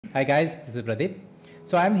Hi guys, this is Pradeep.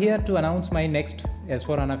 So I'm here to announce my next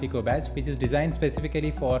S4 HANA FICO batch, which is designed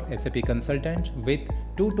specifically for SAP consultants with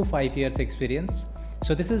 2 to 5 years experience.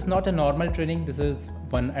 So this is not a normal training. This is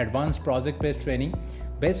one advanced project-based training,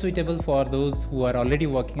 best suitable for those who are already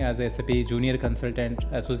working as a SAP junior consultant,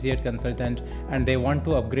 associate consultant, and they want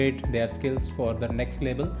to upgrade their skills for the next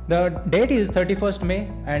level. The date is 31st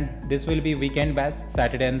May, and this will be weekend batch,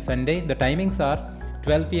 Saturday and Sunday. The timings are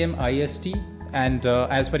 12 p.m. IST, and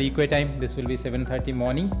as per EQA time, this will be 7:30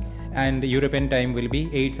 morning, and European time will be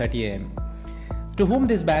 8:30 a.m. To whom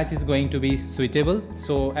this batch is going to be suitable?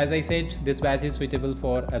 So as I said, this batch is suitable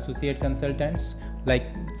for associate consultants, like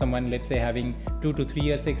someone, let's say, having 2 to 3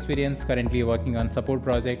 years experience, currently working on support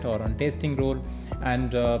project or on testing role,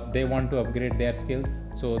 and they want to upgrade their skills.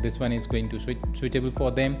 So this one is going to suitable for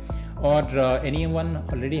them. Or anyone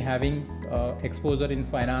already having exposure in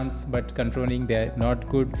finance but controlling, they're not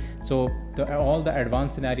good. So all the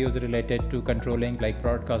advanced scenarios related to controlling, like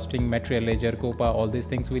broadcasting, material ledger, COPA, all these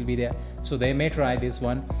things will be there. So they may try this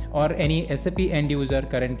one. Or any SAP end user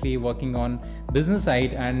currently working on business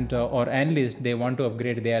side and or analyst, they want to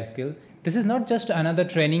upgrade their skill. This is not just another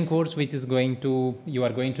training course which is you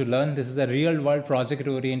are going to learn. This is a real world project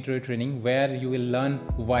oriented training where you will learn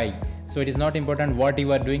why. So it is not important what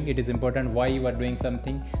you are doing, it is important why you are doing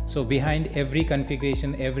something. So behind every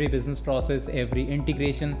configuration, every business process, every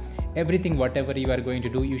integration, everything, whatever you are going to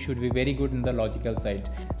do, you should be very good in the logical side.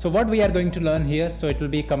 So what we are going to learn here, so it will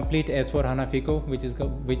be complete S4 HANA FICO,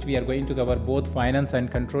 which we are going to cover both finance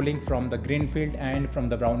and controlling from the greenfield and from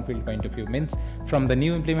the brownfield point of view, means from the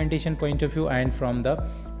new implementation point of view and from the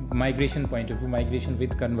migration point of view, migration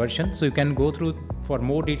with conversion. So you can go through, for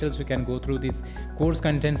more details you can go through this course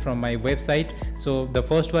content from my website. So the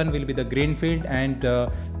first one will be the greenfield, and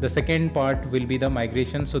the second part will be the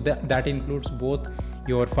migration. So that includes both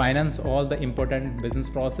your finance, all the important business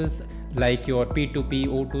process like your P2P,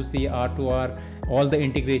 O2C, R2R, all the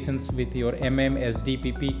integrations with your SD,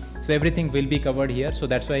 PP. So everything will be covered here. So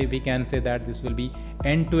that's why we can say that this will be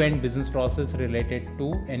end-to-end business process related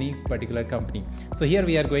to any particular company. So here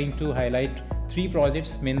we are going to highlight 3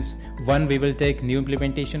 projects, means one we will take new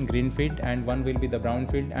implementation greenfield, and one will be the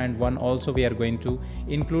brownfield, and one also we are going to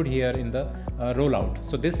include here in the rollout.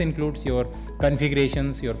 So this includes your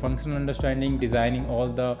configurations, your functional understanding, designing all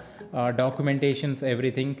the documentations,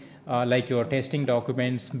 everything like your testing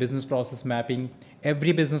documents, business process mapping,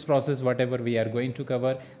 every business process, whatever we are going to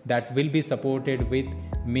cover, that will be supported with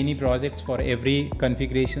mini projects. For every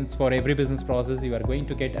configurations, for every business process, you are going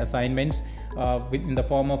to get assignments in the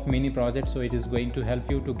form of mini projects. So it is going to help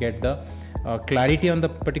you to get the clarity on the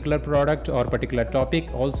particular product or particular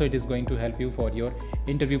topic. Also it is going to help you for your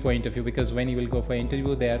interview point of view, because when you will go for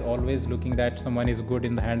interview, they are always looking that someone is good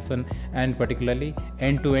in the hands-on and particularly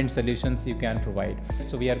end-to-end solutions you can provide.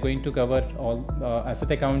 So we are going to cover all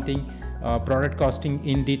asset accounting, product costing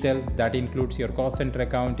in detail. That includes your cost center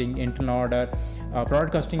accounting, internal order,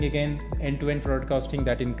 product costing, again end-to-end product costing,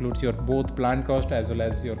 that includes your both plant cost as well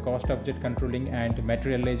as your cost object controlling and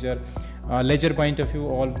material ledger. Ledger point of view,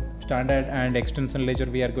 all standard and extension ledger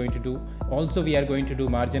we are going to do. Also we are going to do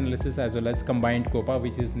margin analysis as well as combined COPA,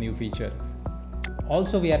 which is new feature.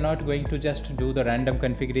 Also, we are not going to just do the random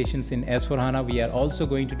configurations in S4 HANA. We are also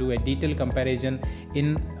going to do a detailed comparison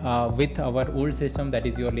in with our old system, that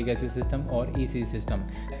is your legacy system or EC system.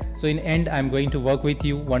 So in end, I'm going to work with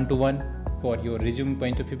you one-to-one for your resume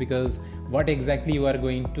point of view, because what exactly you are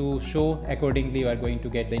going to show, accordingly you are going to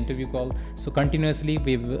get the interview call. So continuously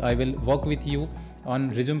I will work with you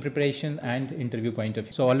on resume preparation and interview point of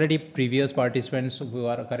view. So already previous participants who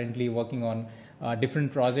are currently working on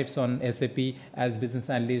different projects on SAP as business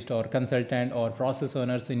analyst or consultant or process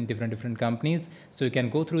owners in different companies. So you can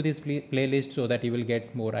go through this playlist so that you will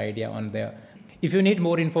get more idea on there. If you need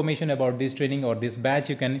more information about this training or this batch,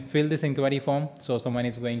 you can fill this inquiry form. So someone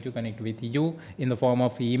is going to connect with you in the form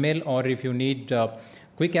of email, or if you need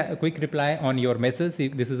quick reply on your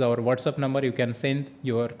message, this is our WhatsApp number. You can send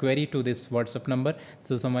your query to this WhatsApp number.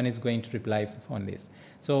 So someone is going to reply on this.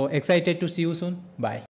 So excited to see you soon. Bye.